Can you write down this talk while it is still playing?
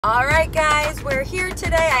All right, guys, we're here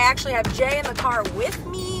today. I actually have Jay in the car with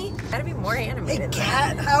me. Gotta be more animated. Hey,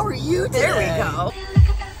 Kat, how are you today? There we go.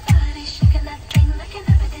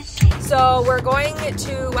 So we're going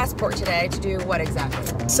to Westport today to do what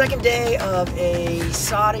exactly? Second day of a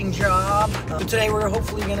sodding job. Today we're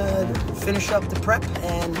hopefully gonna finish up the prep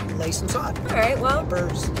and lay some sod. All right, well,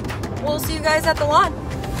 Peppers. We'll see you guys at the lawn.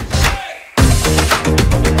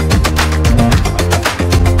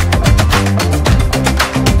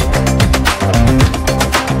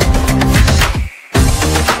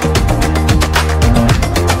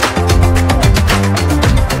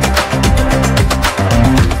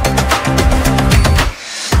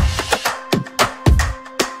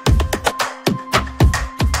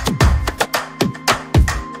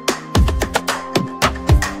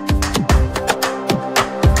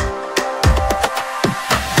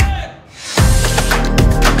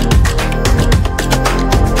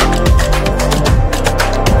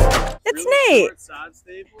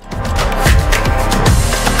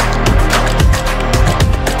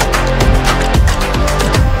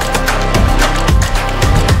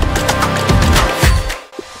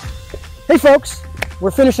 Hey folks, we're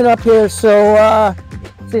finishing up here, so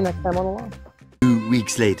see you next time on the lawn. 2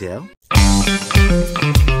 weeks later.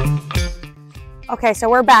 Okay, so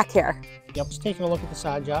we're back here. Yep, just taking a look at the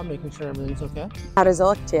sod job, making sure everything's okay. How does it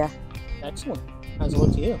look to you? Excellent. How's it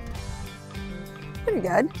look to you? Pretty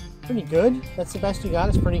good. Pretty good. That's the best you got.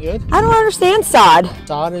 It's pretty good. I don't understand sod.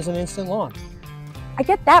 Sod is an instant lawn. I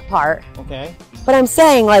get that part. Okay. But I'm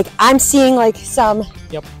saying, like, I'm seeing like some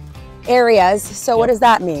areas. So what does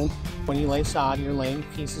that mean? When you lay sod, you're laying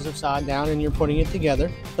pieces of sod down and you're putting it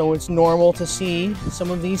together. So it's normal to see some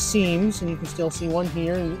of these seams, and you can still see one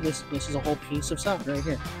here. And this is a whole piece of sod right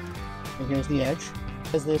here. And here's the edge.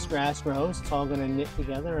 As this grass grows, it's all going to knit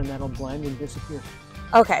together and that'll blend and disappear.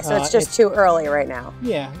 Okay, so it's just too early right now.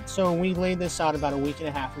 Yeah, so we laid this out about a week and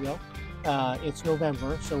a half ago. It's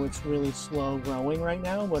November, so it's really slow growing right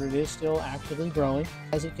now, but it is still actively growing.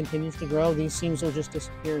 As it continues to grow, these seams will just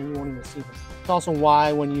disappear and you won't even see them. It's also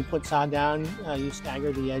why when you put sod down, you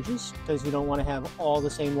stagger the edges, because you don't want to have all the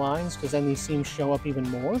same lines, because then these seams show up even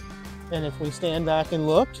more. And if we stand back and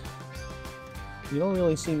look, you don't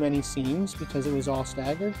really see many seams because it was all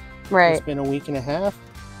staggered. Right. It's been a week and a half.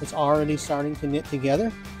 It's already starting to knit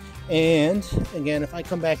together. And again, if I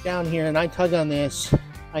come back down here and I tug on this,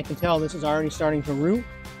 I can tell this is already starting to root.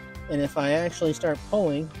 And if I actually start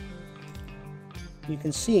pulling, you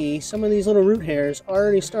can see some of these little root hairs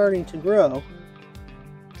already starting to grow.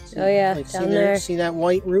 See, oh yeah, like, down there. See that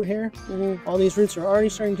white root hair? Mm-hmm. All these roots are already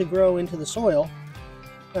starting to grow into the soil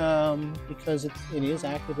because it is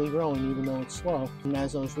actively growing even though it's slow. And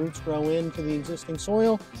as those roots grow into the existing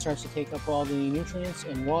soil, it starts to take up all the nutrients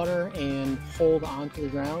and water and hold onto the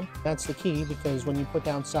ground. That's the key, because when you put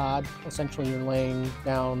down sod, essentially you're laying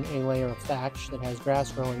down a layer of thatch that has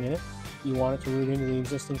grass growing in it. You want it to root into the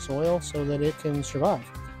existing soil so that it can survive.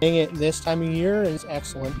 Laying it this time of year is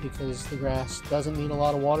excellent because the grass doesn't need a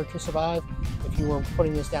lot of water to survive. If you were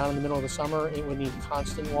putting this down in the middle of the summer, it would need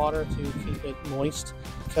constant water to keep it moist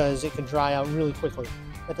because it could dry out really quickly.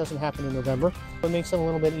 That doesn't happen in November. It makes it a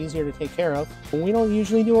little bit easier to take care of. We don't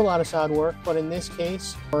usually do a lot of sod work, but in this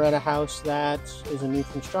case, we're at a house that is a new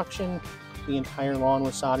construction. The entire lawn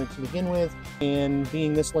was sodded to begin with, and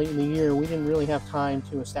being this late in the year, we didn't really have time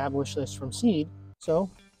to establish this from seed, so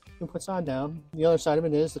we put sod down. The other side of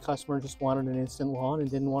it is the customer just wanted an instant lawn and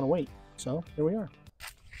didn't want to wait, so here we are.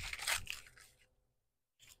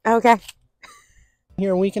 Okay.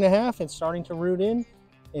 Here a week and a half, it's starting to root in.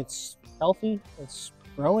 It's healthy, it's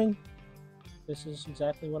growing. This is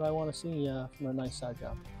exactly what I want to see from a nice sod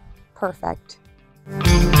job. Perfect.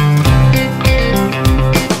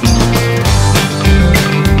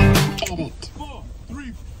 Get it. 4,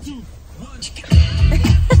 3, 2, 1.